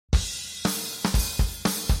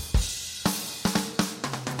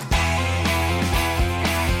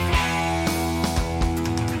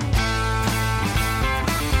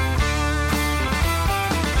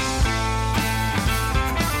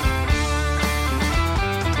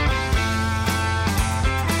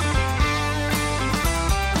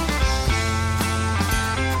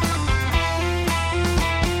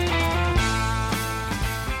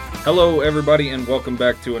Hello, everybody, and welcome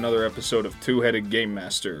back to another episode of Two-Headed Game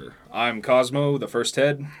Master. I'm Cosmo, the first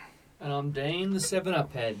head. And I'm Dane, the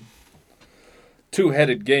 7-Up head.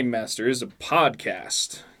 Two-Headed Game Master is a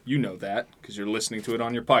podcast. You know that, because you're listening to it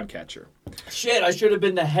on your podcatcher. Shit, I should have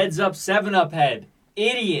been the Heads Up 7-Up head.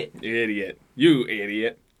 Idiot. Idiot. You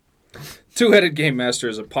idiot. Two-Headed Game Master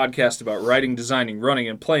is a podcast about writing, designing, running,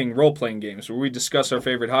 and playing role-playing games where we discuss our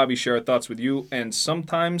favorite hobby, share our thoughts with you, and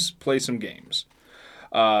sometimes play some games.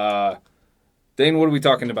 Dane, what are we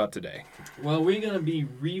talking about today? Well, we're going to be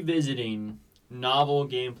revisiting novel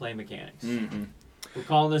gameplay mechanics. Mm-hmm. We're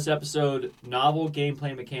calling this episode Novel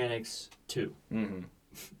Gameplay Mechanics 2.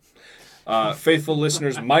 Mm-hmm. Faithful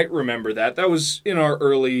listeners might remember that. That was in our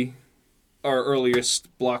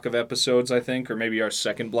earliest block of episodes, I think, or maybe our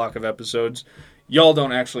second block of episodes. Y'all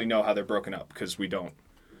don't actually know how they're broken up because we don't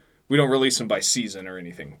release them by season or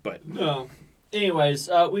anything. But no. Anyways,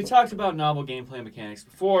 we talked about novel gameplay mechanics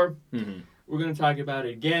before. Mm-hmm. We're going to talk about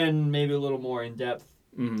it again, maybe a little more in depth.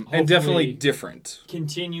 Mm-hmm. And definitely different.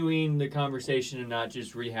 Continuing the conversation and not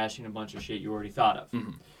just rehashing a bunch of shit you already thought of.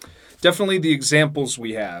 Mm-hmm. Definitely the examples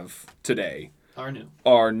we have today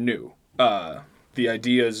are new. The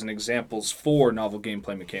ideas and examples for novel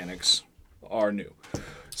gameplay mechanics are new.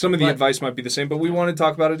 Some of the advice might be the same, but we want to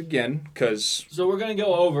talk about it again because... So we're going to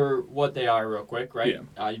go over what they are real quick, right?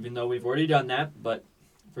 Yeah. Even though we've already done that, but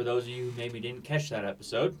for those of you who maybe didn't catch that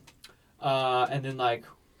episode. And then,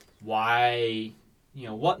 why,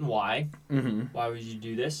 what and why. Mm-hmm. Why would you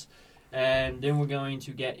do this? And then we're going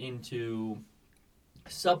to get into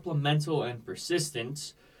supplemental and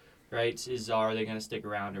persistent, right? Are they going to stick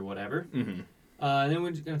around or whatever? Mm-hmm. And then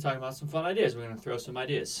we're just going to talk about some fun ideas. We're going to throw some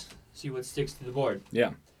ideas. See what sticks to the board.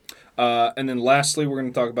 Yeah. And then lastly, we're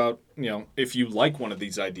going to talk about, if you like one of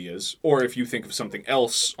these ideas, or if you think of something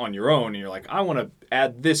else on your own, and you're like, I want to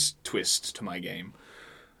add this twist to my game.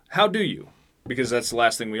 How do you? Because that's the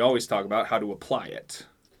last thing we always talk about, how to apply it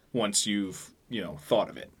once you've, thought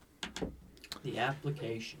of it. The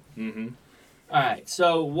application. Mm-hmm. All right,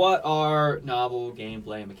 so what are novel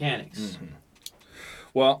gameplay mechanics? Mm-hmm.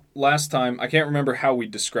 Well, last time, I can't remember how we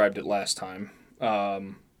described it last time.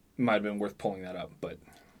 Might have been worth pulling that up, but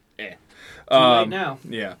Too late now.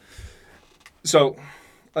 Yeah. So,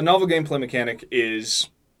 a novel gameplay mechanic is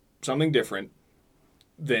something different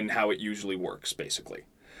than how it usually works, basically.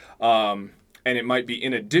 And it might be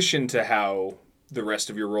in addition to how the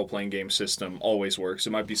rest of your role-playing game system always works.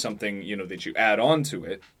 It might be something, that you add on to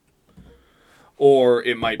it. Or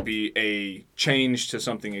it might be a change to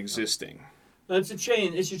something existing. It's a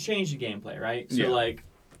change. It should change the gameplay, right? So,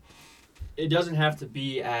 it doesn't have to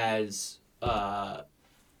be as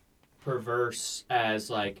perverse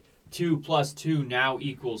as 2 plus 2 now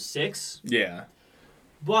equals 6. Yeah.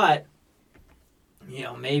 But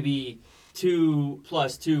maybe 2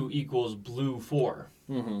 plus 2 equals blue 4.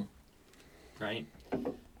 Mm-hmm. Right?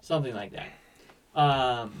 Something like that.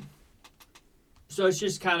 So it's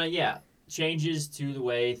just kind of changes to the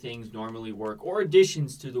way things normally work, or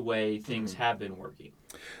additions to the way things have been working.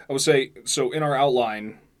 I would say, so in our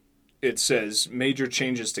outline, it says major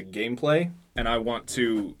changes to gameplay, and I want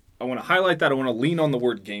to highlight that. I want to lean on the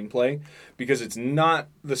word gameplay, because it's not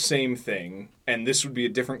the same thing, and this would be a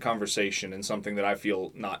different conversation and something that I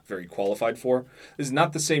feel not very qualified for. This is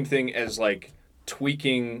not the same thing as,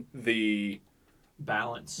 tweaking the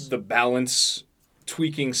balance,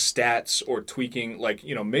 tweaking stats, or tweaking,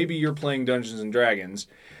 maybe you're playing Dungeons and Dragons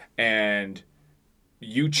and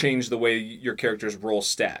you change the way your characters roll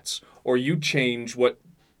stats, or you change what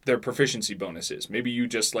their proficiency bonus is. Maybe you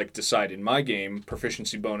just decide, in my game,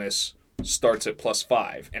 proficiency bonus starts at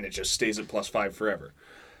 +5 and it just stays at +5 forever.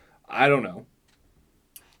 I don't know.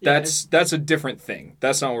 That's a different thing.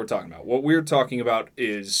 That's not what we're talking about. What we're talking about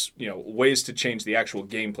is, ways to change the actual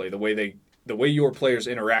gameplay, the way your players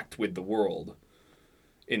interact with the world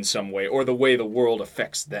in some way, or the way the world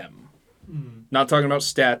affects them. Mm. Not talking about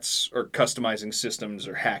stats or customizing systems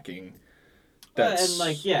or hacking.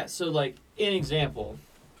 So an example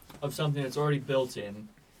of something that's already built in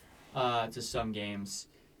to some games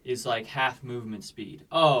is half movement speed.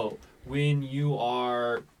 Oh, when you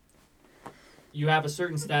have a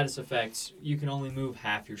certain status effect, you can only move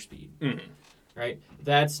half your speed. Mm-hmm. Right?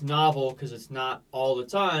 That's novel because it's not all the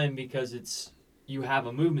time, because you have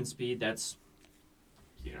a movement speed that's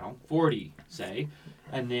 40, say,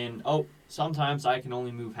 and then sometimes I can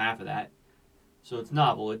only move half of that. So it's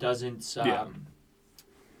novel. It doesn't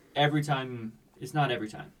every time. It's not every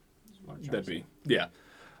time. That'd be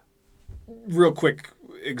real quick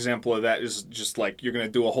example of that is just you're gonna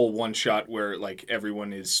do a whole one shot where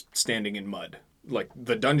everyone is standing in mud like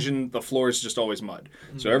the dungeon, the floor is just always mud.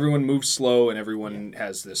 So everyone moves slow and everyone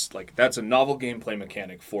has this, like, that's a novel gameplay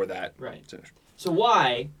mechanic for that. Right. So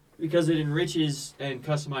why? Because it enriches and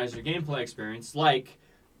customizes your gameplay experience. Like,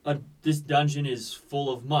 this dungeon is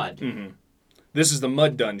full of mud. Mm-hmm. This is the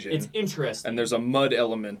mud dungeon. It's interesting. And there's a mud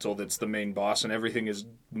elemental that's the main boss, and everything is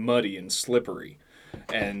muddy and slippery.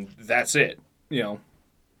 And that's it. You know,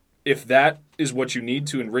 if that is what you need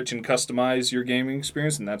to enrich and customize your gaming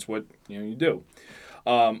experience, then that's what you do.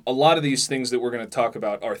 A lot of these things that we're going to talk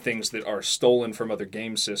about are things that are stolen from other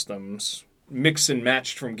game systems, mixed and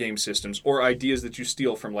matched from game systems, or ideas that you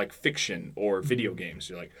steal from like fiction or video games.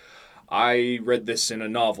 You're like, I read this in a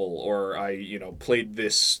novel, or I played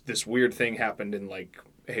this weird thing happened in like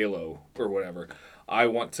Halo or whatever. I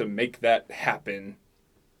want to make that happen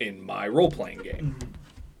in my role-playing game.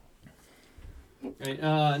 Right.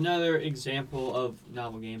 Another example of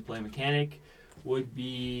novel gameplay mechanic would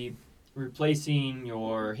be replacing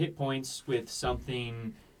your hit points with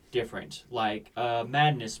something different, like a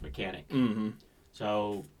madness mechanic. Mm-hmm.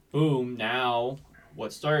 So, boom, now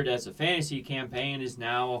what started as a fantasy campaign is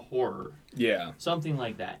now a horror. Yeah. Something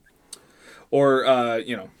like that. Or,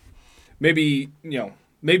 maybe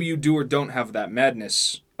you do or don't have that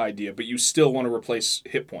madness idea, but you still want to replace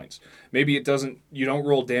hit points. Maybe you don't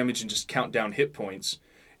roll damage and just count down hit points.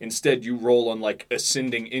 Instead, you roll on like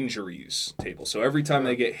ascending injuries table. So every time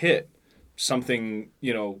they get hit, something,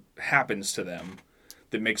 happens to them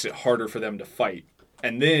that makes it harder for them to fight.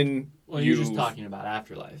 And then you're just talking about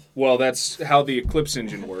Afterlife. Well, that's how the Eclipse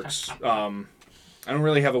engine works. I don't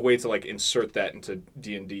really have a way to like insert that into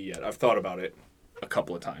D&D yet. I've thought about it a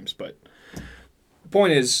couple of times, but the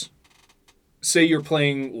point is, say you're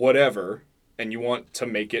playing whatever and you want to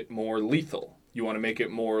make it more lethal. You want to make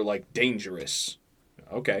it more like dangerous.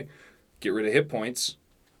 Okay. Get rid of hit points.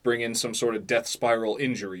 Bring in some sort of death spiral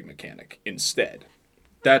injury mechanic instead.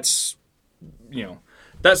 That's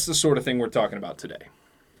the sort of thing we're talking about today.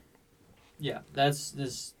 Yeah, that's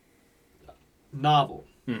this novel.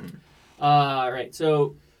 Mm-hmm. Right,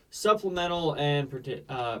 so supplemental and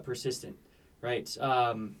persistent, right?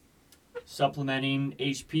 Supplementing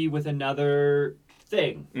HP with another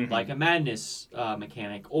thing, like a madness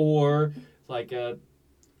mechanic, or like a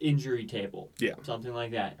injury table. Yeah. Something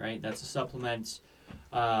like that, right? That's a supplement.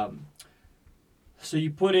 So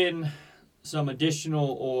you put in some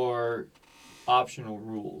additional or optional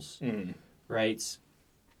rules, right?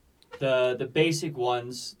 The basic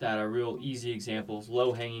ones that are real easy examples,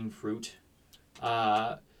 low-hanging fruit.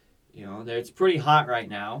 It's pretty hot right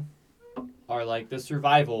now. Are like the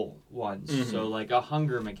survival ones, so like a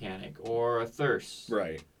hunger mechanic or a thirst,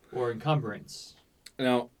 right, or encumbrance.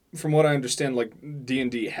 Now, from what I understand, like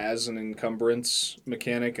D&D has an encumbrance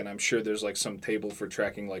mechanic, and I'm sure there's like some table for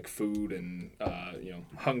tracking like food and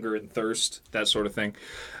hunger and thirst, that sort of thing.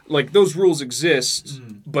 Like those rules exist,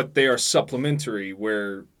 but they are supplementary,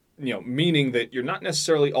 where meaning that you're not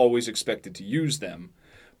necessarily always expected to use them,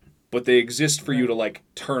 but they exist for you to like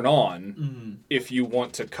turn on if you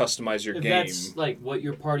want to customize your game. That's like what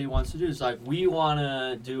your party wants to do. It's like, we want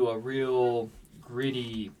to do a real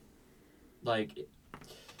gritty, like,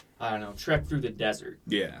 I don't know, trek through the desert.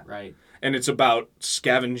 Yeah. Right. And it's about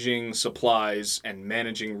scavenging supplies and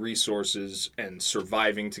managing resources and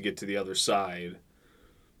surviving to get to the other side.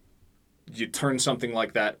 You turn something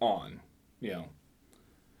like that on,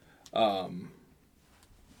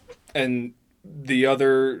 and the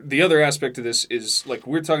other aspect of this is, like,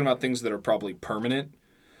 we're talking about things that are probably permanent.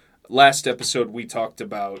 Last episode, we talked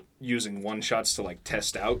about using one-shots to, like,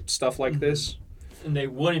 test out stuff like this. And they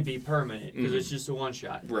wouldn't be permanent, because it's just a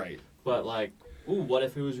one-shot. Right. But, like, what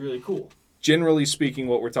if it was really cool? Generally speaking,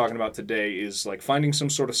 what we're talking about today is, like, finding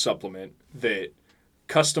some sort of supplement that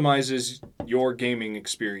customizes your gaming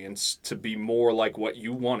experience to be more like what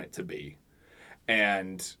you want it to be,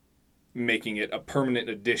 and making it a permanent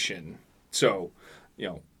addition. So,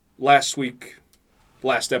 last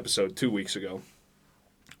episode, 2 weeks ago,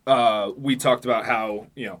 we talked about how,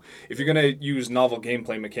 if you're going to use novel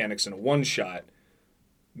gameplay mechanics in a one-shot,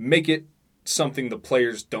 make it something the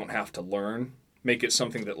players don't have to learn. Make it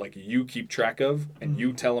something that, like, you keep track of and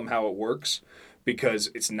you tell them how it works, because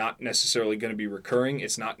it's not necessarily going to be recurring.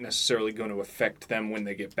 It's not necessarily going to affect them when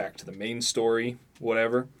they get back to the main story,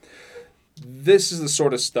 whatever. This is the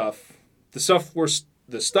sort of stuff, the stuff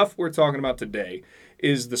we're talking about today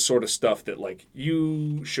is the sort of stuff that, like,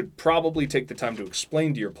 you should probably take the time to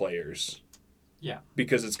explain to your players. Yeah.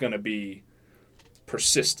 Because it's going to be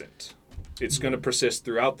persistent. It's going to persist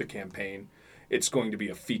throughout the campaign. It's going to be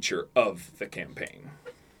a feature of the campaign.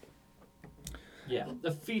 Yeah,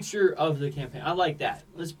 the feature of the campaign. I like that.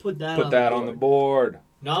 Let's put that on the board.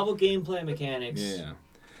 novel gameplay mechanics. Yeah.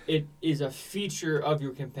 It is a feature of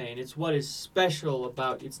your campaign. It's what is special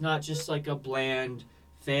about. It's not just like a bland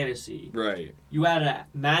fantasy. Right. You add a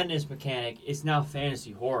madness mechanic. It's now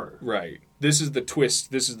fantasy horror. Right. This is the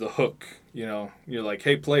twist. This is the hook. You know, you're like,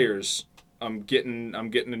 hey, players, I'm getting a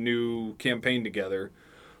new campaign together.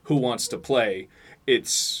 Who wants to play?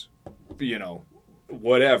 It's, you know,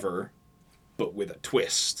 whatever, but with a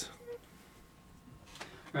twist.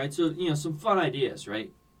 Right. So some fun ideas,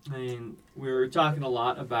 right? I mean, we were talking a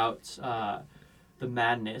lot about the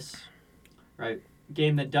madness, right?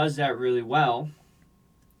 Game that does that really well.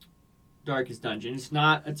 Darkest Dungeon. It's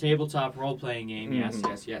not a tabletop role-playing game.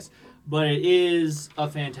 Mm-hmm. Yes. But it is a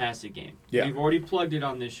fantastic game. Yeah. We've already plugged it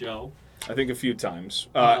on this show. I think a few times.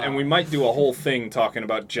 And we might do a whole thing talking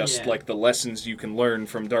about just like the lessons you can learn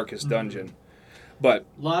from Darkest Dungeon. But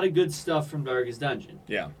a lot of good stuff from Darkest Dungeon.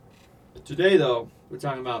 Yeah. Today, though, we're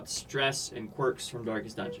talking about stress and quirks from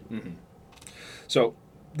Darkest Dungeon. Mm-hmm. So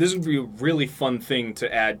this would be a really fun thing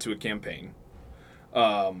to add to a campaign.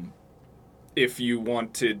 If you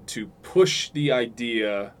wanted to push the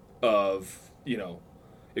idea of,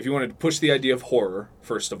 if you wanted to push the idea of horror,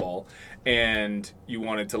 first of all, and you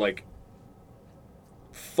wanted to, like,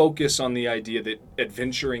 focus on the idea that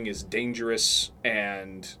adventuring is dangerous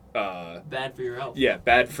and... bad for your health. Yeah,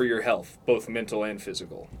 bad for your health, both mental and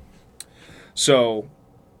physical. So,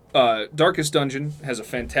 Darkest Dungeon has a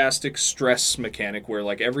fantastic stress mechanic where,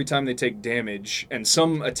 like, every time they take damage, and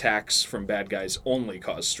some attacks from bad guys only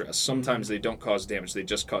cause stress. Sometimes they don't cause damage, they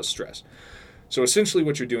just cause stress. So essentially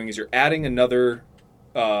what you're doing is you're adding another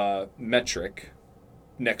metric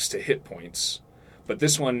next to hit points, but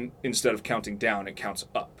this one, instead of counting down, it counts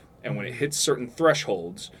up. And when it hits certain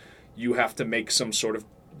thresholds, you have to make some sort of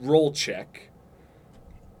roll check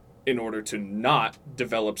in order to not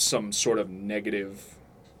develop some sort of negative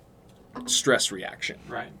stress reaction.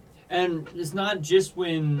 Right. And it's not just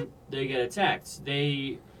when they get attacked.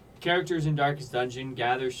 Characters in Darkest Dungeon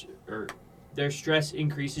their stress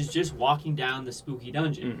increases just walking down the spooky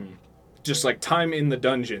dungeon. Mm-hmm. Just like time in the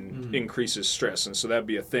dungeon increases stress, and so that'd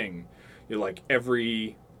be a thing. You're like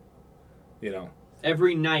every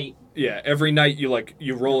night. Yeah, every night you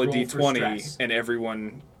roll a d20 and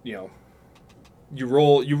everyone, you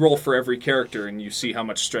roll for every character and you see how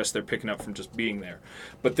much stress they're picking up from just being there.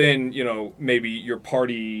 But then, maybe your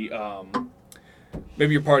party has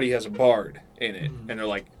a bard in it and they're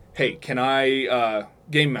like, "Hey, can I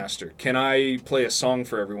Game Master, can I play a song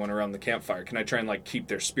for everyone around the campfire? Can I try and like keep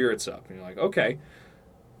their spirits up?" And you're like, "Okay.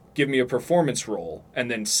 Give me a performance roll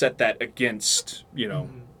and then set that against,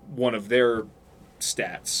 one of their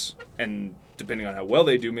stats, and depending on how well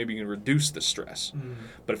they do, maybe you can reduce the stress.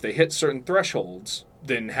 But if they hit certain thresholds,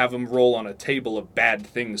 then have them roll on a table of bad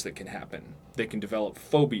things that can happen. They can develop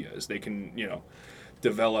phobias. They can,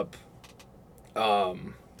 develop...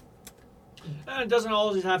 And it doesn't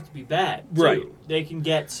always have to be bad, too. Right. They can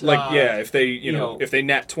get... if they, if they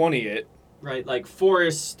nat 20 it... Right, like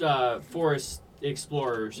Forest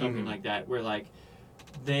Explorer or something like that, where, like,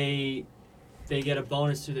 they get a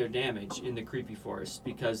bonus to their damage in the creepy forest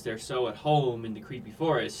because they're so at home in the creepy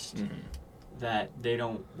forest that they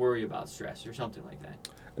don't worry about stress or something like that.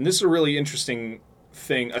 And this is a really interesting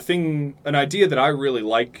thing, an idea that I really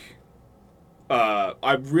like.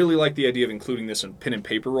 I really like the idea of including this in pen and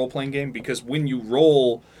paper role-playing game, because when you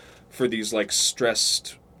roll for these like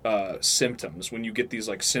stressed symptoms, when you get these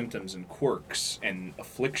like symptoms and quirks and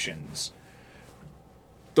afflictions,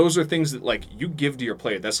 those are things that, like, you give to your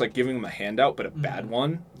player. That's like giving them a handout, but a bad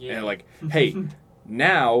one. Yeah. And like, hey,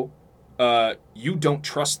 now you don't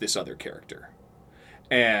trust this other character.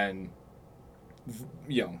 And,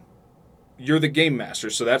 you're the game master.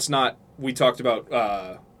 So that's not... We talked about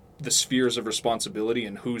the spheres of responsibility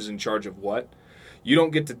and who's in charge of what. You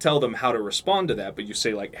don't get to tell them how to respond to that, but you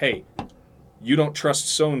say, like, hey, you don't trust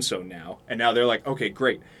so-and-so now. And now they're like, okay,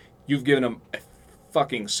 great. You've given them a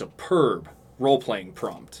fucking superb role-playing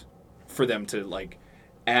prompt for them to like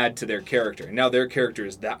add to their character. And now their character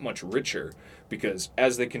is that much richer because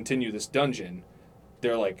as they continue this dungeon,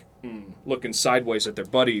 they're like looking sideways at their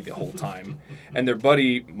buddy the whole time, and their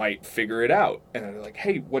buddy might figure it out. And they're like,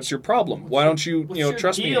 "Hey, what's your problem? Why don't you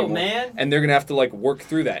trust me anymore?" Man? And they're gonna have to like work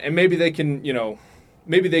through that. And maybe they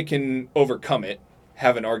can overcome it,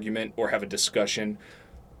 have an argument or have a discussion.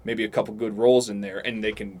 Maybe a couple good rolls in there, and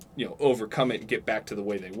they can, overcome it and get back to the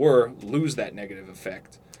way they were, lose that negative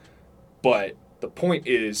effect. But the point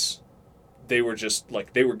is, they were just,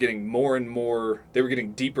 like, they were getting more and more, they were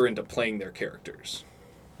getting deeper into playing their characters.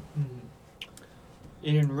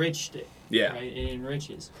 It enriched it. Yeah. Right? It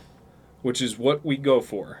enriches. Which is what we go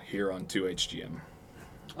for here on 2HGM.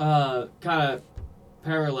 Kind of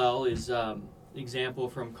parallel is example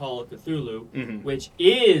from Call of Cthulhu, Mhm. which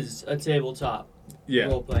is a tabletop Yeah,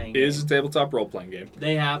 role-playing it is game. a tabletop role-playing game.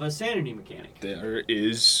 They have a sanity mechanic. There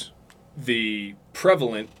is the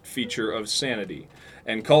prevalent feature of sanity.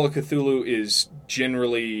 And Call of Cthulhu is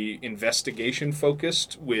generally investigation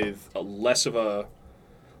focused with less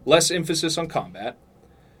emphasis on combat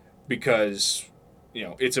because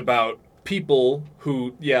it's about people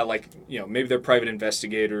who maybe they're private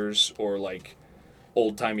investigators or like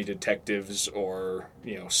old-timey detectives or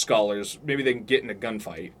scholars. Maybe they can get in a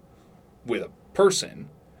gunfight with a person,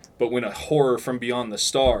 but when a horror from beyond the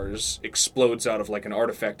stars explodes out of like an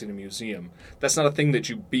artifact in a museum, that's not a thing that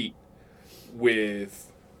you beat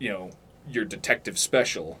with your detective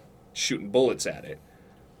special shooting bullets at it.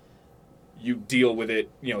 You deal with it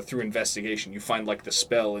through investigation. You find like the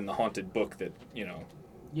spell in the haunted book that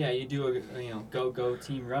Yeah, you do a go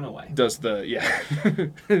team runaway. does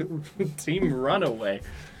the team runaway.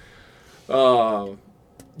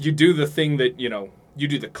 You do the thing that you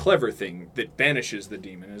do the clever thing that banishes the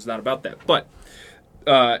demon. It's not about that, but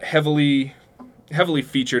heavily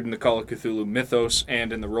featured in the Call of Cthulhu mythos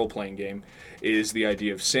and in the role-playing game is the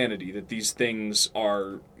idea of sanity, that these things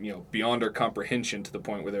are beyond our comprehension to the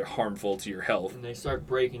point where they're harmful to your health. And they start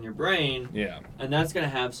breaking your brain. Yeah. And that's going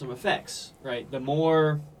to have some effects, right? The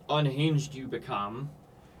more unhinged you become,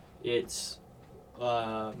 it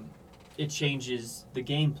changes the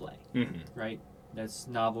gameplay, right? That's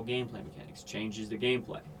novel gameplay mechanics. Changes the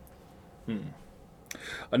gameplay.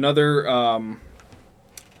 Another,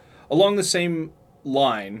 along the same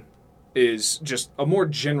line, is just a more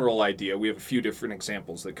general idea. We have a few different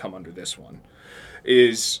examples that come under this one.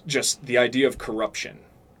 Is just the idea of corruption,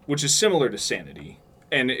 which is similar to sanity,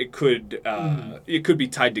 and it could be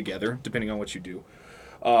tied together depending on what you do.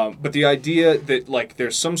 But the idea that like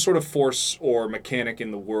there's some sort of force or mechanic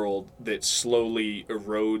in the world that slowly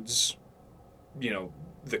erodes,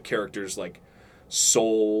 the character's like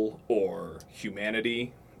soul or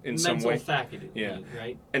humanity in some way. Mental faculty,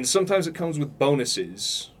 right? And sometimes it comes with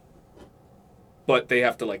bonuses, but they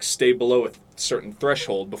have to like stay below a certain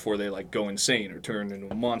threshold before they like go insane or turn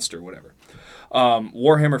into a monster or whatever.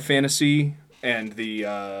 Warhammer Fantasy and the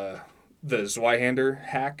Zweihander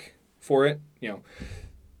hack for it,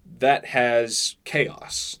 that has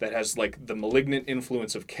chaos. That has like the malignant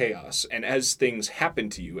influence of chaos. And as things happen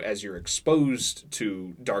to you, as you're exposed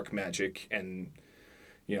to dark magic and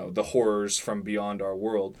the horrors from beyond our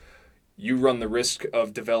world, you run the risk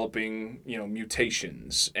of developing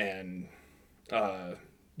mutations and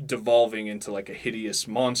devolving into like a hideous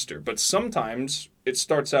monster. But sometimes it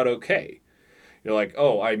starts out okay. You're like,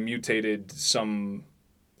 oh, I mutated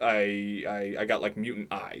I got like mutant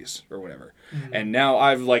eyes or whatever. Mm-hmm. And now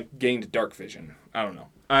I've like gained dark vision. I don't know.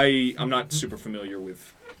 I'm not super familiar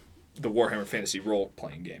with the Warhammer Fantasy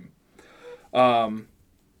role-playing game.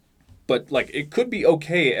 But like it could be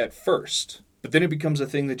okay at first, but then it becomes a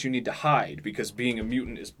thing that you need to hide because being a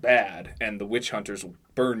mutant is bad and the witch hunters will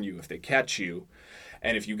burn you if they catch you.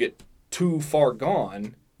 And if you get too far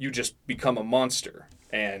gone, you just become a monster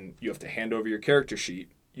and you have to hand over your character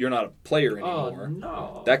sheet. You're not a player anymore. Oh,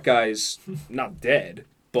 no. That guy's not dead,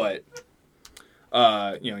 but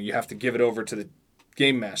you have to give it over to the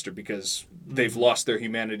game master because they've lost their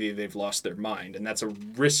humanity, they've lost their mind, and that's a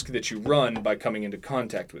risk that you run by coming into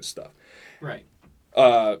contact with stuff. Right.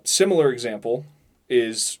 Similar example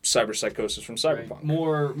is cyberpsychosis from Cyberpunk. Right.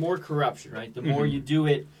 More corruption, right? The more you do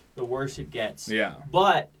it, the worse it gets. Yeah.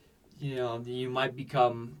 But you might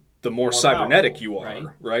become the more cybernetic powerful, you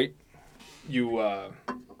are, right? You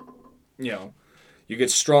get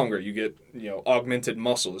stronger, you get, augmented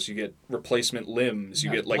muscles, you get replacement limbs, you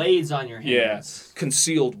get like blades on your hands. Yeah,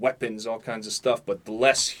 concealed weapons, all kinds of stuff. But the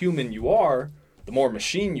less human you are, the more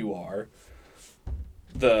machine you are,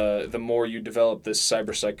 the more you develop this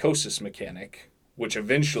cyberpsychosis mechanic, which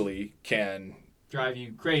eventually can drive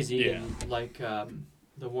you crazy. Yeah. And like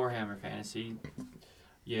the Warhammer Fantasy,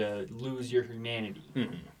 you lose your humanity.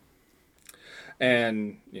 Mm-hmm.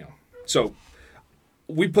 And, so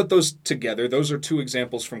we put those together. Those are two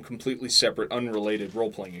examples from completely separate, unrelated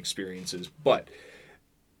role-playing experiences. But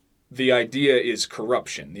the idea is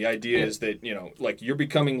corruption. The idea is that, like you're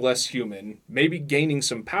becoming less human, maybe gaining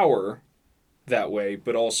some power that way,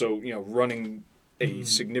 but also, running a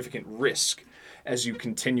significant risk as you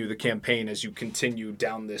continue the campaign, as you continue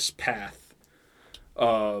down this path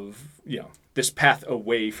of, this path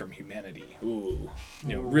away from humanity. Ooh.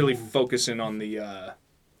 Really focusing on the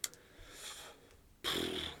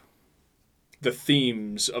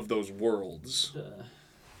themes of those worlds.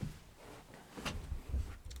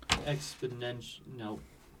 Exponential. No.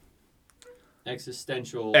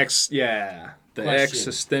 existential. The question.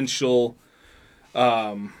 existential.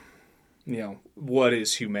 What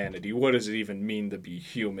is humanity? What does it even mean to be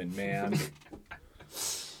human, man?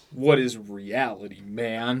 What is reality,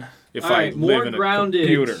 man? If All right, I live in a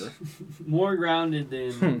computer. More grounded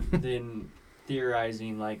than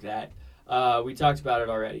theorizing like that. We talked about it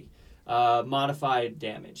already. Modified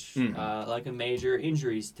damage, like a major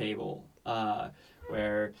injuries table,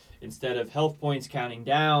 where instead of health points counting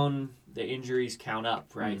down, the injuries count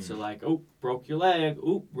up, right? So like, oh, broke your leg,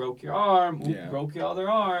 oh, broke your arm, oh, broke your other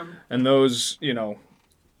arm. And those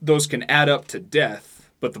can add up to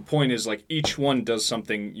death, but the point is like each one does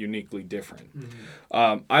something uniquely different.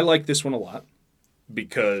 I like this one a lot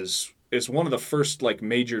because it's one of the first like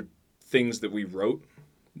major things that we wrote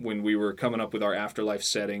when we were coming up with our Afterlife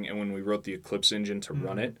setting and when we wrote the Eclipse engine to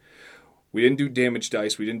run it. We didn't do damage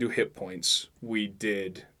dice. We didn't do hit points. We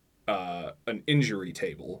did an injury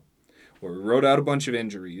table where we wrote out a bunch of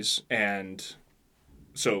injuries. And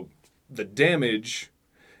so the damage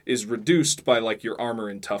is reduced by like your armor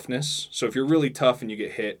and toughness. So if you're really tough and you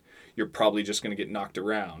get hit, you're probably just going to get knocked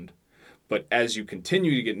around. But as you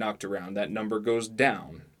continue to get knocked around, that number goes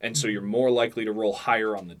down. And so you're more likely to roll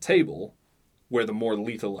higher on the table where the more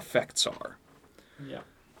lethal effects are. Yeah.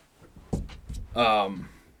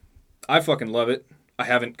 I fucking love it. I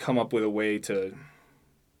haven't come up with a way to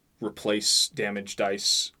replace damage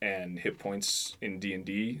dice and hit points in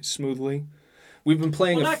D&D smoothly. We've been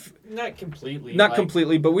playing not completely. Not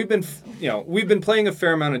completely, but we've been playing a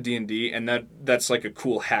fair amount of D&D, and that's like a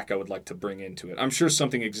cool hack I would like to bring into it. I'm sure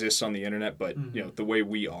something exists on the internet, but the way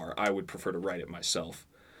we are, I would prefer to write it myself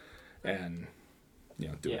and do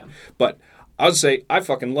it. But I would say I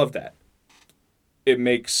fucking love that. It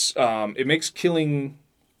makes killing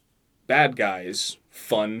bad guys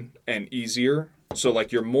fun and easier. So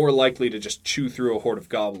like you're more likely to just chew through a horde of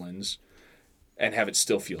goblins and have it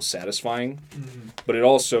still feel satisfying. But it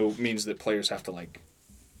also means that players have to like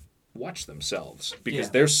watch themselves because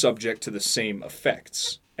they're subject to the same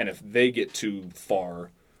effects. And if they get too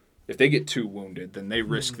far, if they get too wounded, then they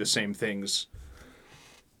risk the same things,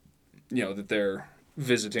 that they're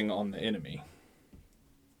visiting on the enemy.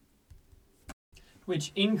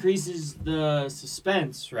 Which increases the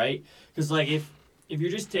suspense, right? Because like if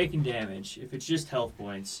you're just taking damage, if it's just health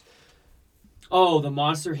points, the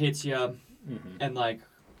monster hits you, and like,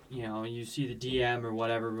 you see the DM or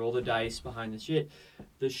whatever roll the dice behind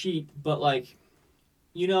the sheet, but like,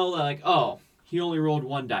 like, he only rolled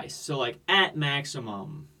one dice, so like at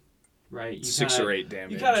maximum, right? You 6 or 8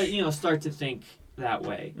 damage. You gotta start to think that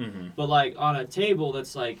way, but like on a table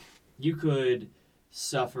that's like you could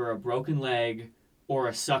suffer a broken leg or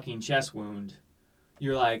a sucking chest wound.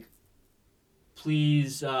 You're like,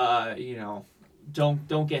 please, don't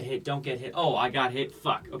get hit. Oh, I got hit.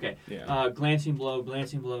 Fuck. Okay. Yeah. Glancing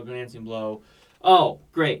blow. Oh,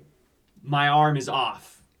 great. My arm is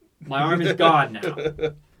off. My arm is gone now.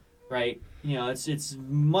 Right? It's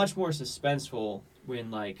much more suspenseful when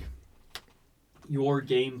like your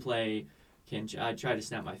gameplay I try to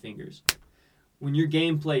snap my fingers. When your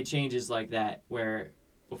gameplay changes like that, where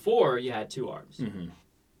before you had 2 arms,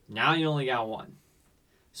 now you only got 1.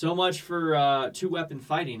 So much for 2-weapon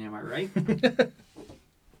fighting, am I right?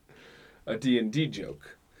 A D&D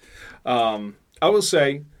joke. I will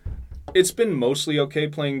say, it's been mostly okay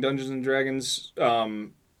playing Dungeons and Dragons.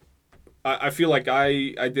 I feel like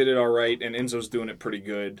I did it all right, and Enzo's doing it pretty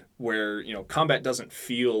good, where, combat doesn't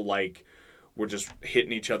feel like we're just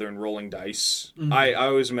hitting each other and rolling dice. I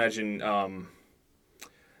always imagine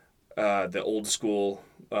the old school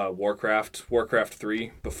Warcraft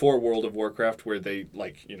 3, before World of Warcraft, where they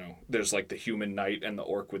like, there's like the human knight and the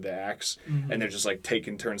orc with the axe, and they're just like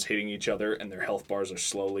taking turns hitting each other, and their health bars are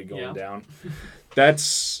slowly going down.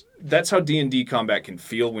 That's how D&D combat can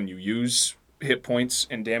feel when you use hit points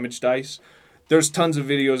and damage dice. There's tons of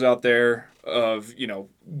videos out there of,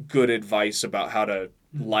 good advice about how to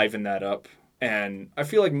liven that up. And I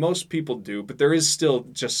feel like most people do, but there is still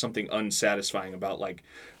just something unsatisfying about like,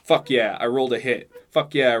 fuck yeah, I rolled a hit.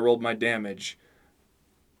 Fuck yeah, I rolled my damage.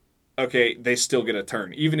 Okay, they still get a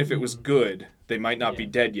turn. Even if it was good, they might not be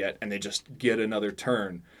dead yet, and they just get another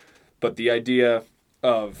turn. But the idea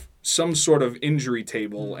of some sort of injury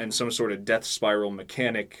table and some sort of death spiral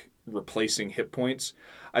mechanic replacing hit points,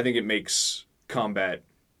 I think it makes combat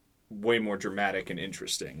way more dramatic and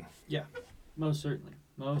interesting. Yeah, most certainly.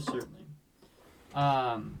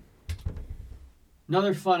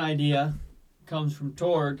 Another fun idea comes from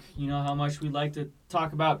Torg. You know how much we like to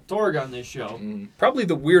talk about Torg on this show. Probably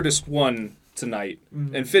the weirdest one tonight,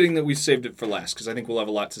 and fitting that we saved it for last, because I think we'll have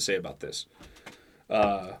a lot to say about this.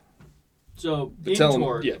 So But in tell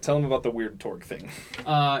Torg, them about the weird Torg thing.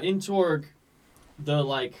 in Torg, the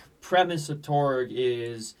like premise of Torg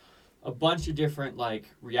is a bunch of different like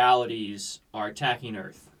realities are attacking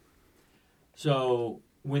Earth. So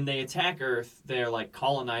when they attack Earth, they're like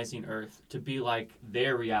colonizing Earth to be like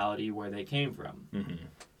their reality where they came from. Mm-hmm.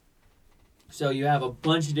 So you have a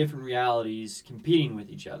bunch of different realities competing with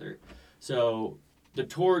each other. So the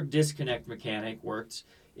Torg disconnect mechanic worked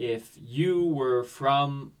if you were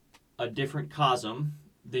from a different cosm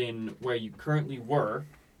than where you currently were.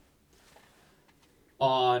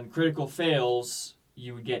 On critical fails,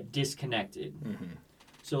 you would get disconnected. Mm-hmm.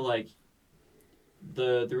 So like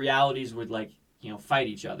the realities would like fight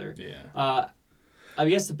each other. Yeah. I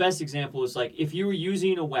guess the best example is like if you were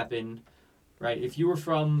using a weapon, right? If you were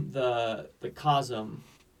from the cosm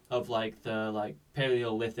of like the like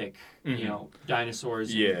Paleolithic, Mm-hmm.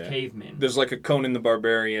 Dinosaurs Yeah. and cavemen. There's like a Conan the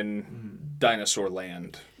Barbarian dinosaur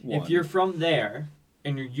land one. If you're from there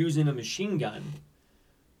and you're using a machine gun,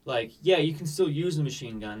 like yeah, you can still use a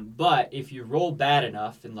machine gun, but if you roll bad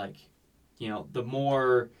enough and like, the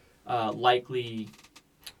more likely,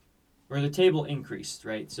 or the table increased,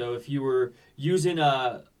 right? So if you were using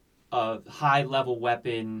a high level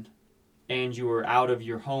weapon and you were out of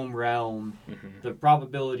your home realm, Mm-hmm. the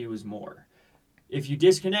probability was more. If you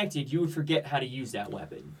disconnected, you would forget how to use that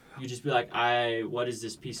weapon. You'd just be like, what is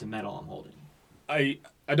this piece of metal I'm holding? I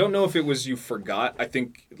don't know if it was you forgot. I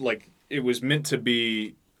think like it was meant to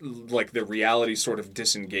be like the reality sort of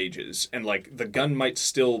disengages and like the gun might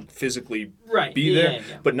still physically be there, Yeah.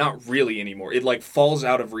 but not really anymore. It like falls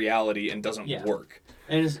out of reality and doesn't Yeah. work.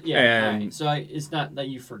 And it's, And- right. So it's not that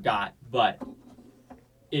you forgot, but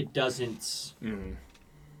it doesn't Mm-hmm.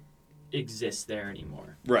 exist there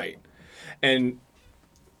anymore. Right. And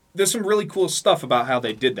there's some really cool stuff about how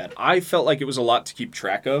they did that. I felt like it was a lot to keep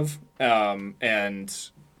track of, and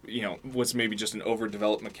was maybe just an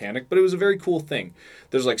overdeveloped mechanic, but it was a very cool thing.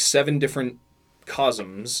 There's like 7 different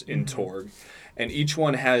cosms in Torg, and each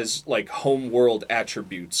one has like home world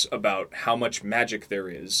attributes about how much magic there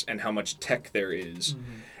is and how much tech there is,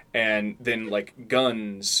 and then like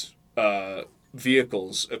guns,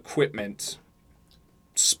 vehicles, equipment,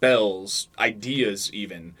 spells, ideas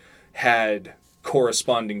even had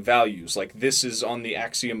corresponding values. Like this is on the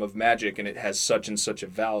axiom of magic and it has such and such a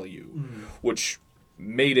value, which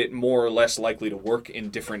made it more or less likely to work in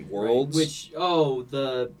different worlds. Which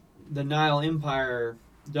the Nile Empire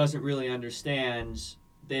doesn't really understand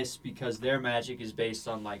this because their magic is based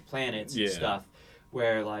on like planets and Yeah. stuff,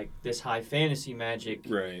 where like this high fantasy magic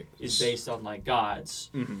right. is based on like gods.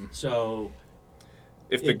 Mm-hmm. So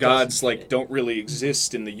If the It gods doesn't like fit. don't really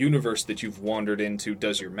exist in the universe that you've wandered into,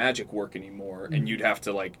 does your magic work anymore? And you'd have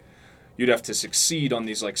to succeed on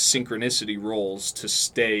these like synchronicity rolls to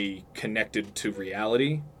stay connected to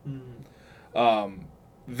reality.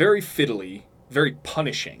 Very fiddly, very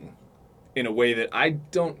punishing in a way that I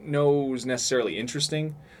don't know was necessarily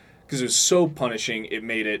interesting, because it was so punishing it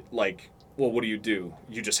made it like, well, what do?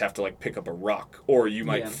 You just have to like pick up a rock, or you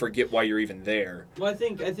might Yeah. forget why you're even there. well, I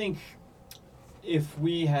think if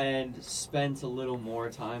we had spent a little more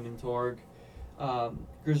time in Torg,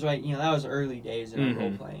 because right, that was early days in our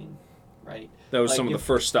role playing, right? That was Like, some of the if-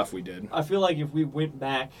 first stuff we did. I feel like if we went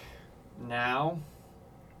back now,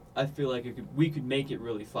 I feel like we could make it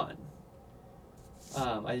really fun.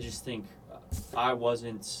 I just think I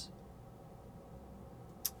wasn't.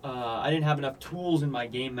 I didn't have enough tools in my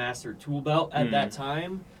Game Master tool belt at that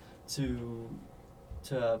time to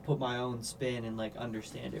put my own spin and like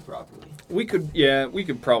understand it properly. We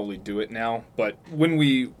could probably do it now, but when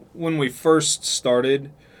we first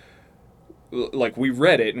started, like we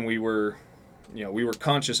read it and we were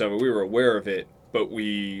conscious of it, we were aware of it, but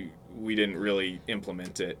we didn't really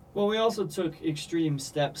implement it. Well, we also took extreme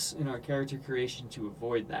steps in our character creation to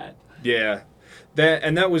avoid that. Yeah,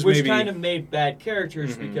 that was Which maybe kind of made bad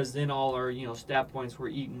characters because then all our stat points were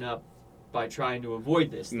eaten up by trying to avoid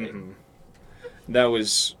this thing. That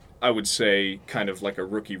was, I would say, kind of like a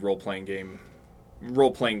rookie role-playing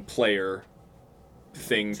player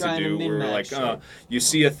thing Trying to to do, where we're min-max, like, you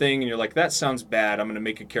see a thing and you're like, that sounds bad, I'm going to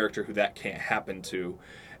make a character who that can't happen to.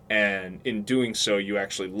 And in doing so, you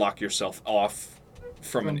actually lock yourself off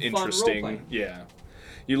from an fun interesting... role-playing. Yeah.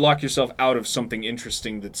 You lock yourself out of something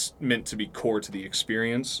interesting that's meant to be core to the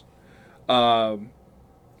experience.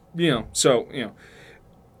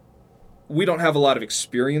 We don't have a lot of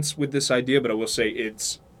experience with this idea, but I will say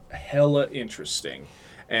it's hella interesting.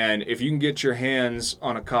 And if you can get your hands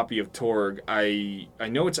on a copy of Torg, I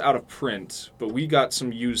know it's out of print, but we got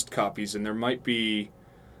some used copies, and there might be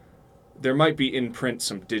in print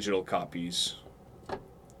some digital copies.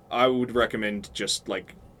 I would recommend just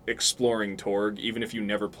like exploring Torg, even if you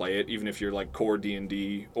never play it, even if you're like core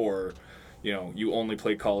D&D or you only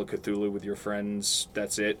play Call of Cthulhu with your friends,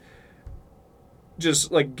 that's it.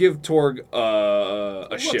 Just like give Torg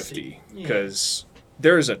a shifty, because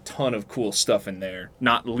there is a ton of cool stuff in there,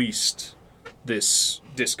 not least this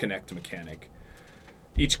disconnect mechanic.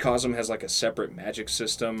 Each Cosm has like a separate magic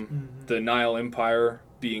system. The Nile Empire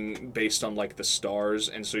being based on like the stars,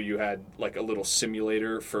 and so you had like a little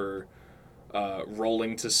simulator for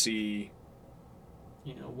rolling to see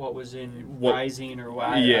what was in rising or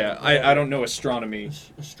why. Yeah, I don't know astronomy.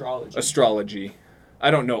 Astrology. I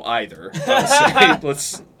don't know either.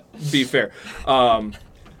 Let's be fair.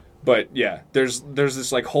 But yeah, there's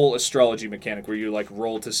this like whole astrology mechanic where you like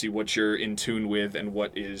roll to see what you're in tune with and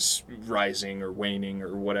what is rising or waning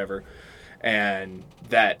or whatever, and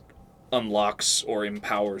that unlocks or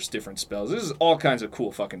empowers different spells. This is all kinds of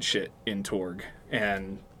cool fucking shit in Torg,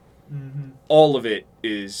 and all of it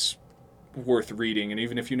is worth reading. And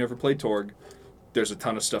even if you never played Torg, there's a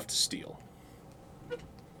ton of stuff to steal.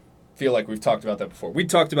 Feel like we've talked about that before. We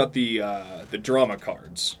talked about the drama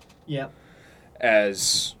cards. Yeah.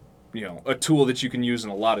 As a tool that you can use in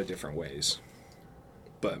a lot of different ways.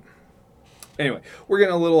 But anyway, we're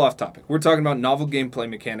getting a little off topic. We're talking about novel gameplay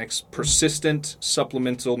mechanics, persistent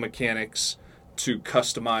supplemental mechanics to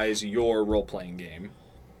customize your role-playing game.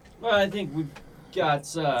 Well, I think we've got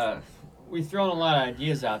we've thrown a lot of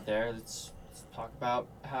ideas out there. Let's talk about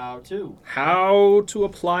how to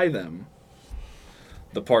apply them.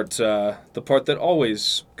 The part that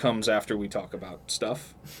always comes after we talk about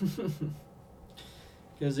stuff.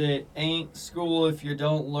 Because it ain't school if you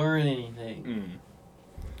don't learn anything.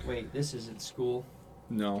 Wait, this isn't school.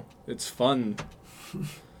 No, it's fun.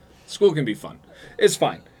 School can be fun. It's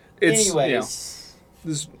fine. It's, this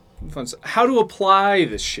is fun stuff. How to apply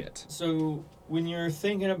this shit. So when you're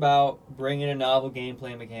thinking about bringing a novel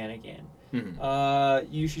gameplay mechanic in,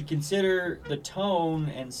 you should consider the tone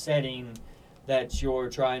and setting that you're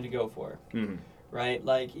trying to go for. Right?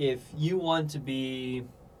 Like if you want to be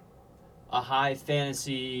a high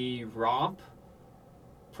fantasy romp,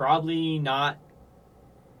 probably not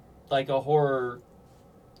like a horror.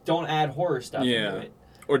 Don't add horror stuff into it.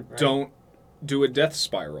 Or don't do a death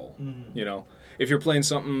spiral. If you're playing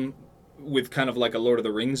something with kind of like a Lord of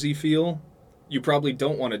the Rings-y feel, you probably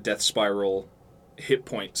don't want a death spiral hit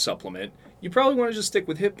point supplement. You probably want to just stick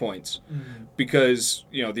with hit points. Because,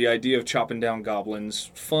 the idea of chopping down goblins,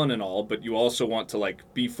 fun and all, but you also want to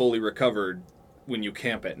like be fully recovered when you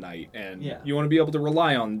camp at night, and you want to be able to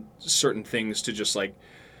rely on certain things to just like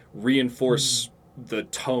reinforce the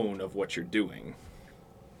tone of what you're doing.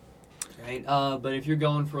 Right, but if you're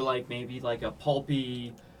going for like maybe like a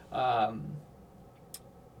pulpy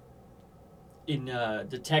in a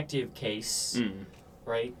detective case,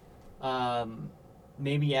 right?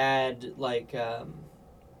 Maybe add like I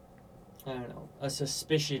don't know, a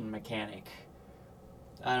suspicion mechanic.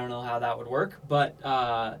 I don't know how that would work, but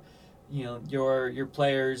your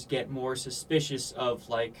players get more suspicious of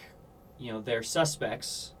like their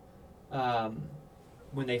suspects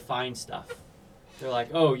when they find stuff. They're like,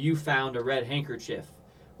 oh, you found a red handkerchief.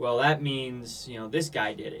 Well, that means this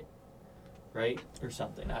guy did it, right, or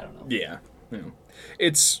something. I don't know. Yeah.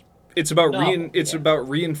 It's about about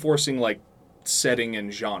reinforcing like setting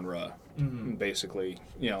and genre. Basically,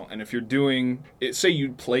 and if you're doing it, say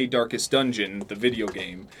you play Darkest Dungeon, the video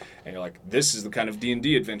game, and you're like, this is the kind of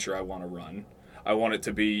D&D adventure I want to run. I want it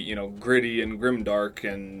to be, gritty and grimdark,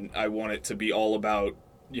 and I want it to be all about,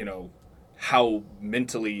 how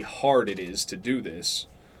mentally hard it is to do this.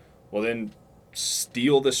 Well, then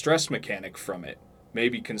steal the stress mechanic from it.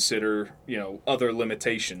 Maybe consider, other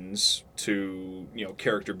limitations to,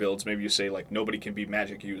 character builds. Maybe you say, like, nobody can be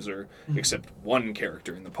magic user except one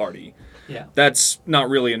character in the party. Yeah. That's not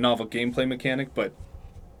really a novel gameplay mechanic, but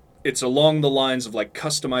it's along the lines of, like,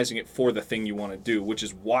 customizing it for the thing you want to do, which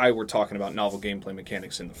is why we're talking about novel gameplay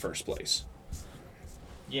mechanics in the first place.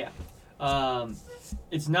 Yeah.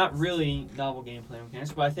 It's not really novel gameplay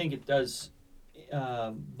mechanics, but I think it does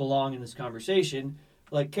belong in this conversation.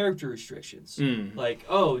 Like character restrictions, like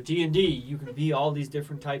D&D, you can be all these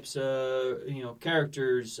different types of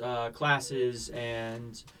characters, classes,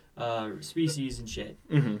 and species and shit.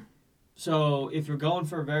 So if you're going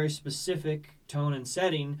for a very specific tone and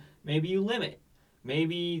setting, maybe you limit.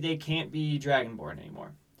 Maybe they can't be Dragonborn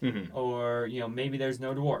anymore, or maybe there's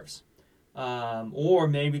no dwarves, or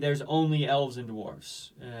maybe there's only elves and dwarves.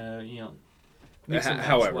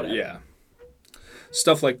 However, yeah.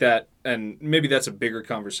 Stuff like that, and maybe that's a bigger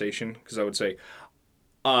conversation, because I would say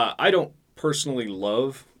I don't personally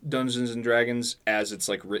love Dungeons & Dragons as it's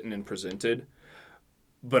like written and presented,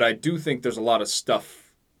 but I do think there's a lot of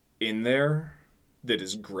stuff in there that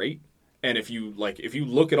is great. And if you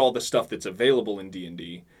look at all the stuff that's available in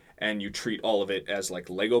D&D and you treat all of it as like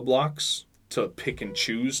Lego blocks to pick and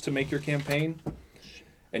choose to make your campaign,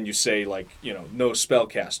 and you say like, no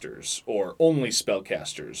spellcasters or only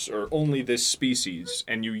spellcasters or only this species,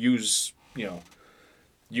 and you use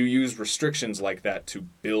restrictions like that to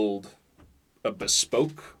build a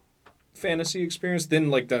bespoke fantasy experience,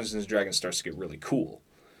 then like Dungeons and Dragons starts to get really cool.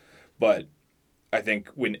 But I think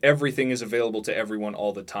when everything is available to everyone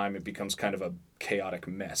all the time, it becomes kind of a chaotic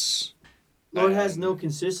mess. Well, it has no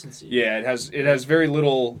consistency. Yeah, it has very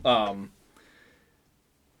little.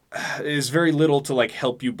 It is very little to like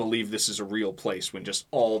help you believe this is a real place when just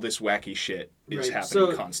all this wacky shit is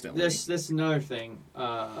happening constantly. That's another thing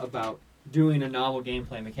about doing a novel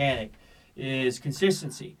gameplay mechanic is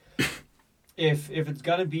consistency. If it's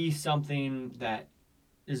gonna be something that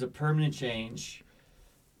is a permanent change,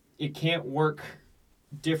 it can't work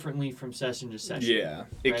differently from session to session. Yeah,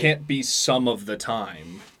 it can't be some of the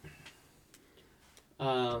time.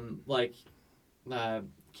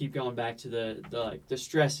 Keep going back to the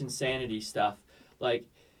stress insanity stuff. Like,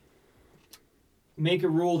 make a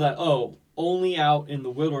rule that only out in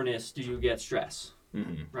the wilderness do you get stress,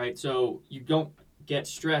 right? So you don't get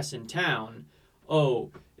stress in town.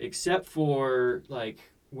 Except for like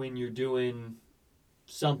when you're doing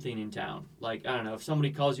something in town. Like, I don't know, if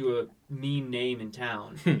somebody calls you a mean name in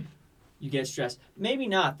town, you get stressed. Maybe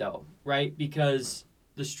not though, right? Because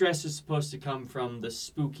the stress is supposed to come from the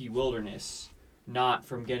spooky wilderness, not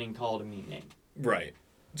from getting called a mean name. Right.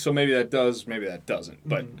 So maybe that does, maybe that doesn't.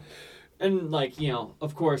 But and like,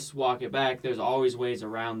 of course, walk it back, there's always ways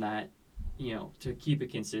around that, to keep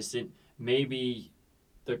it consistent. Maybe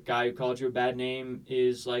the guy who called you a bad name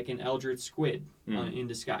is like an eldritch squid in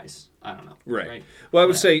disguise. I don't know. Right. Well, I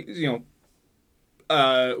would say, we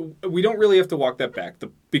don't really have to walk that back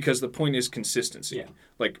because the point is consistency. Yeah.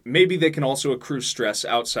 Like, maybe they can also accrue stress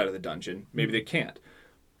outside of the dungeon. Maybe they can't.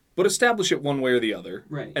 But establish it one way or the other,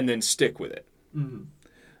 right, and then stick with it. Mm-hmm.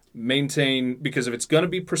 Maintain, because if it's going to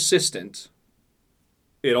be persistent,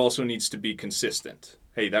 it also needs to be consistent.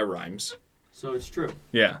 Hey, that rhymes. So it's true.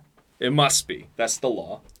 Yeah, it must be. That's the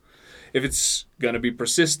law. If it's going to be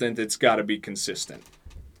persistent, it's got to be consistent.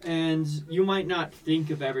 And you might not think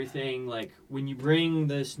of everything, like, when you bring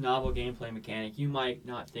this novel gameplay mechanic, you might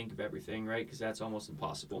not think of everything, right? Because that's almost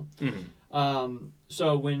impossible. Mm-hmm.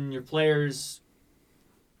 So when your players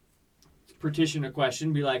petition a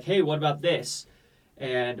question, be like, hey, what about this?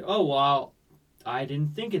 And, I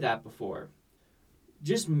didn't think of that before.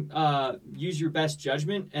 Just use your best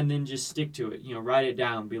judgment and then just stick to it. Write it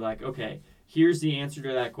down. Be like, okay, here's the answer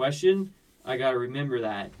to that question. I got to remember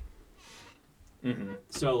that. Mm-hmm.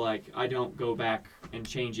 So, like, I don't go back and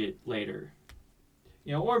change it later.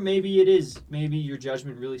 Or maybe it is. Maybe your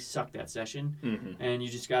judgment really sucked that session, and you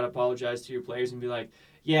just got to apologize to your players and be like,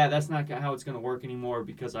 yeah, that's not how it's going to work anymore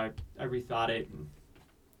because I rethought it.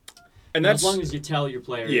 And that's, as long as you tell your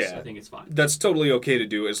players, I think it's fine. That's totally okay to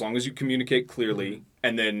do as long as you communicate clearly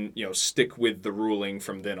and then, stick with the ruling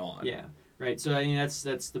from then on. Yeah, right. So, I mean,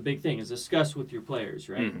 that's the big thing is discuss with your players,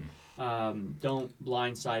 right? Don't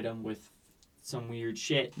blindside them with some weird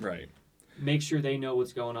shit. Right. Make sure they know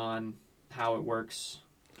what's going on, how it works.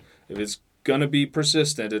 If it's going to be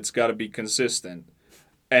persistent, it's got to be consistent.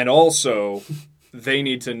 And also, they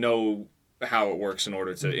need to know how it works in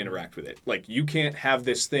order to interact with it. Like, you can't have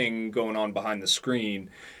this thing going on behind the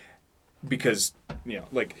screen because,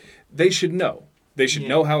 they should know. They should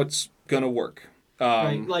know how it's going to work.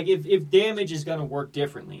 Right. Like, if damage is going to work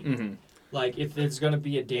differently, like, if there's going to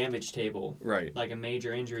be a damage table, right, like a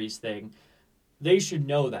major injuries thing, they should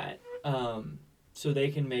know that, so they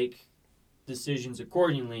can make decisions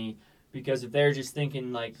accordingly. Because if they're just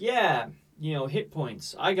thinking like, hit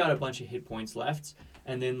points, I got a bunch of hit points left,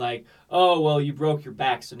 and then like, oh well, you broke your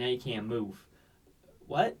back, so now you can't move.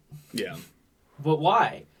 What? Yeah. But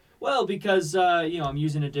why? Well, because I'm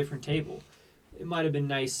using a different table. It might have been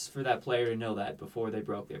nice for that player to know that before they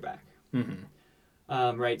broke their back.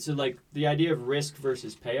 Right. So like the idea of risk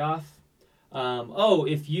versus payoff.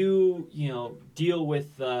 If you deal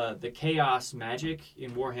with the chaos magic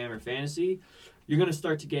in Warhammer Fantasy, you're going to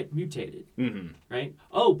start to get mutated, right?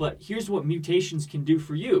 But here's what mutations can do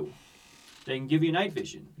for you. They can give you night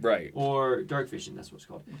vision, right, or dark vision. That's what it's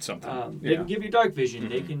called. Something. They can give you dark vision.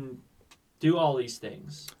 They can do all these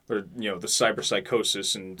things. Or the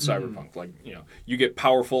cyberpsychosis in Cyberpunk, like you get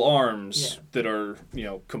powerful arms that are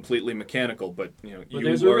completely mechanical, but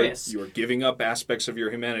you are giving up aspects of your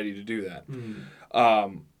humanity to do that.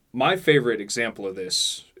 My favorite example of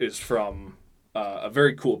this is from a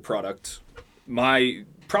very cool product. My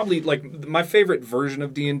probably like my favorite version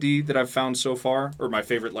of D&D that I've found so far, or my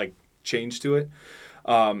favorite like change to it,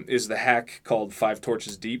 is the hack called Five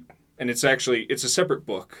Torches Deep, and it's a separate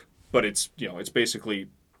book, but it's basically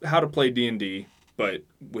how to play D&D, but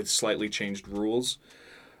with slightly changed rules.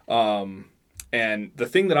 And the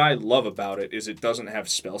thing that I love about it is it doesn't have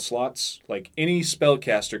spell slots. Like, any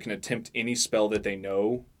spellcaster can attempt any spell that they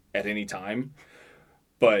know at any time,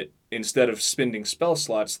 but instead of spending spell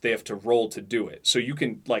slots, they have to roll to do it. So you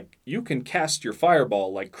can cast your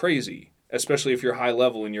fireball like crazy, especially if you're high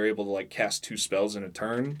level and you're able to like cast 2 spells in a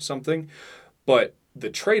turn, something. But the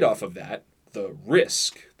trade-off of that, the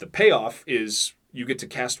risk, the payoff is you get to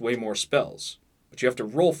cast way more spells, but you have to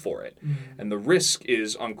roll for it. Mm-hmm. And the risk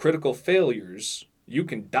is on critical failures, you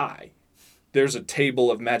can die. There's a table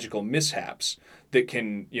of magical mishaps that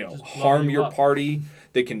can, harm your party.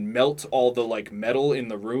 They can melt all the like metal in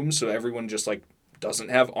the room, so everyone just like doesn't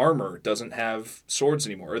have armor, doesn't have swords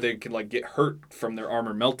anymore, or they can like get hurt from their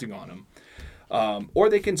armor melting on them. Or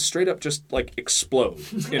they can straight up just like explode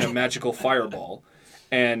in a magical fireball.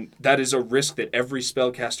 And that is a risk that every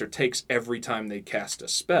spellcaster takes every time they cast a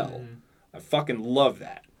spell. Mm-hmm. I fucking love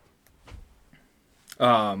that.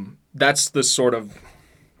 That's the sort of,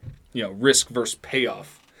 risk versus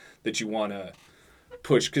payoff that you want to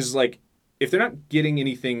push. Because, like, if they're not getting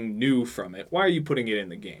anything new from it, why are you putting it in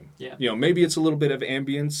the game? Yeah. Maybe it's a little bit of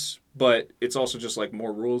ambience, but it's also just, like,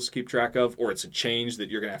 more rules to keep track of, or it's a change that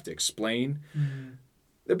you're going to have to explain. Mm-hmm.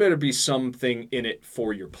 There better be something in it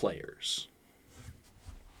for your players.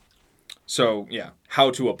 So, yeah,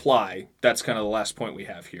 how to apply, that's kind of the last point we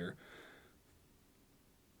have here.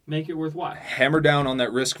 Make it worthwhile. Hammer down on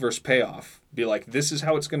that risk versus payoff. Be like, this is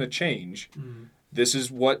how it's going to change. Mm. This is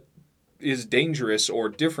what is dangerous or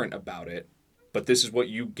different about it, but this is what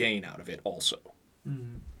you gain out of it also.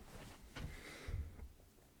 Mm.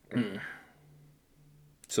 Mm.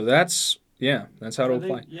 So that's how to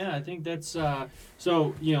apply. I think that's...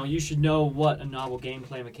 so, you should know what a novel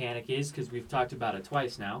gameplay mechanic is, because we've talked about it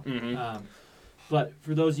twice now. Mm-hmm. But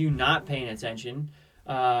for those of you not paying attention...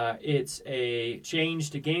 it's a change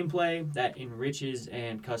to gameplay that enriches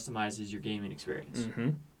and customizes your gaming experience.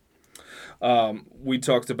 Mm-hmm. We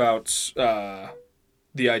talked about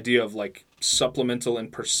the idea of like supplemental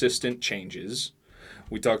and persistent changes.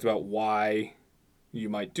 We talked about why you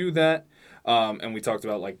might do that. And we talked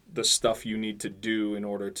about like the stuff you need to do in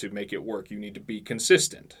order to make it work. You need to be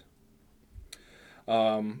consistent.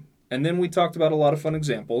 And then we talked about a lot of fun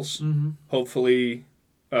examples. Mm-hmm. Hopefully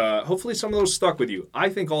some of those stuck with you. I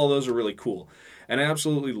think all of those are really cool. And I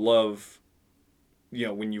absolutely love,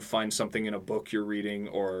 when you find something in a book you're reading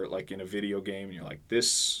or like in a video game and you're like,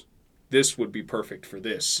 this would be perfect for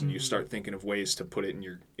this. And you start thinking of ways to put it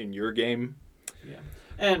in your game. Yeah.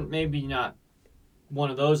 And maybe not one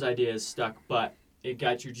of those ideas stuck, but it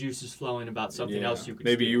got your juices flowing about something else you could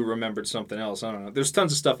maybe steal. You remembered something else. I don't know. There's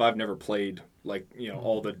tons of stuff I've never played, like,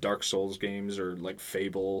 all the Dark Souls games or like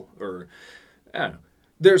Fable or, I don't know.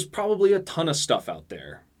 There's probably a ton of stuff out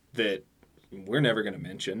there that we're never going to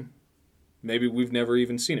mention. Maybe we've never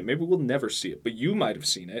even seen it. Maybe we'll never see it. But you might have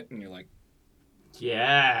seen it, and you're like,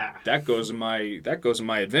 yeah, that goes in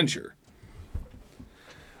my adventure.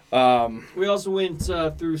 We also went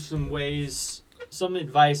through some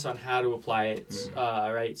advice on how to apply it.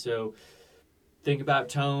 Right, so think about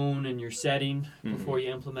tone and your setting before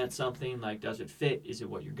you implement something. Like, does it fit? Is it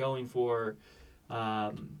what you're going for?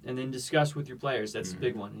 And then discuss with your players. That's a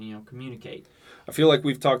big one. Communicate. I feel like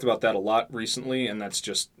we've talked about that a lot recently, and that's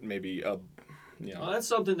just maybe a, Well, that's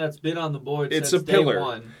something that's been on the board it's since a pillar. Day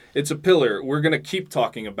one. It's a pillar. We're going to keep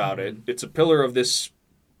talking about it. It's a pillar of this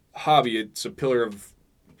hobby. It's a pillar of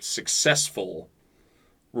successful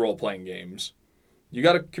role-playing games. You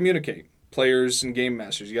got to communicate. Players and game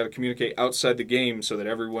masters, you got to communicate outside the game so that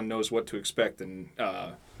everyone knows what to expect and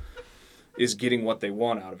is getting what they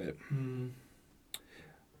want out of it.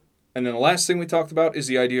 And then the last thing we talked about is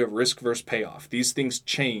the idea of risk versus payoff. These things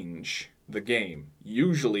change the game.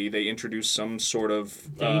 Usually they introduce some sort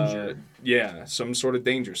of danger. Some sort of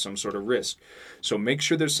danger, some sort of risk. So make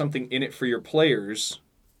sure there's something in it for your players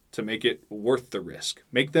to make it worth the risk.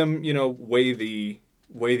 Make them, weigh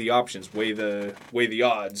the options, weigh the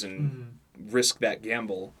odds, and risk that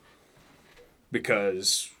gamble,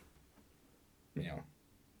 because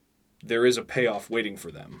there is a payoff waiting for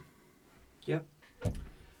them. Yep.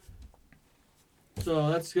 So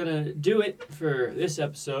that's going to do it for this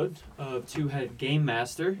episode of Two-Headed Game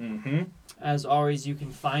Master. Mm-hmm. As always, you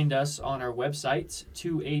can find us on our website,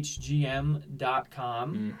 2hgm.com.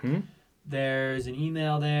 Mm-hmm. There's an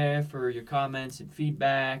email there for your comments and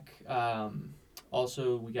feedback.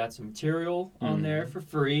 Also, we got some material on there for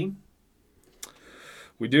free.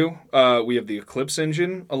 We do. We have the Eclipse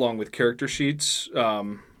engine along with character sheets.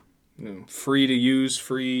 Free to use,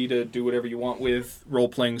 free to do whatever you want with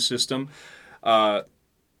role-playing system.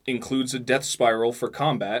 Includes a death spiral for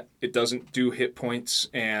combat. It doesn't do hit points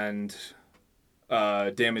and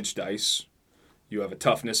damage dice. You have a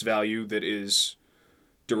toughness value that is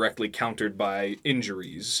directly countered by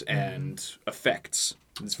injuries and effects.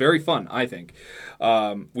 It's very fun, I think.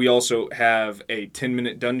 We also have a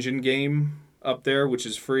 10-minute dungeon game up there, which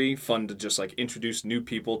is free. Fun to just like introduce new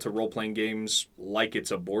people to role-playing games like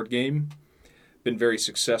it's a board game. Been very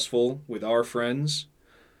successful with our friends.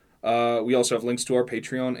 We also have links to our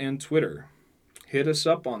Patreon and Twitter. Hit us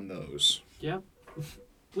up on those. Yeah.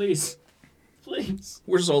 Please. Please.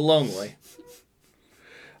 We're so lonely.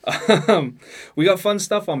 We got fun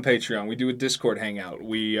stuff on Patreon. We do a Discord hangout.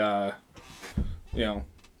 We,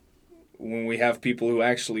 when we have people who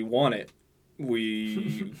actually want it,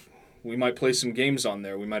 we might play some games on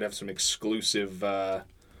there. We might have some exclusive,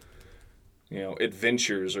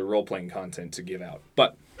 adventures or role-playing content to give out.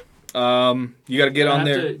 But you got to get on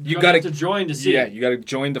there. You got to join to see. Yeah, you got to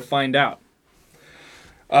join to find out.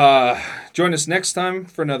 Join us next time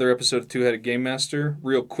for another episode of Two-Headed Game Master.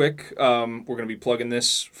 Real quick, we're going to be plugging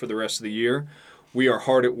this for the rest of the year. We are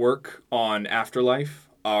hard at work on Afterlife,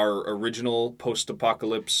 our original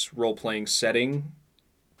post-apocalypse role-playing setting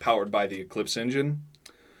powered by the Eclipse engine.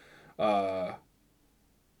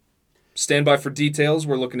 Stand by for details.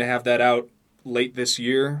 We're looking to have that out late this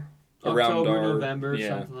year. October, November,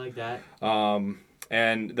 something like that.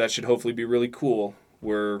 And that should hopefully be really cool.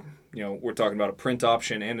 We're talking about a print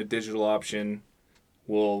option and a digital option.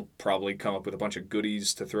 We'll probably come up with a bunch of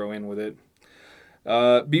goodies to throw in with it.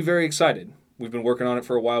 Be very excited. We've been working on it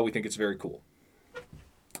for a while. We think it's very cool.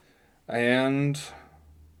 And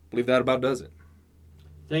I believe that about does it.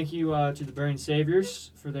 Thank you to the Burning Saviors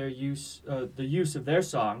for their use of their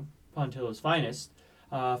song, Pontilla's Finest,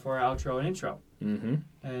 for our outro and intro. Mm-hmm.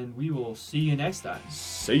 And we will see you next time.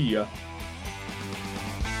 See ya.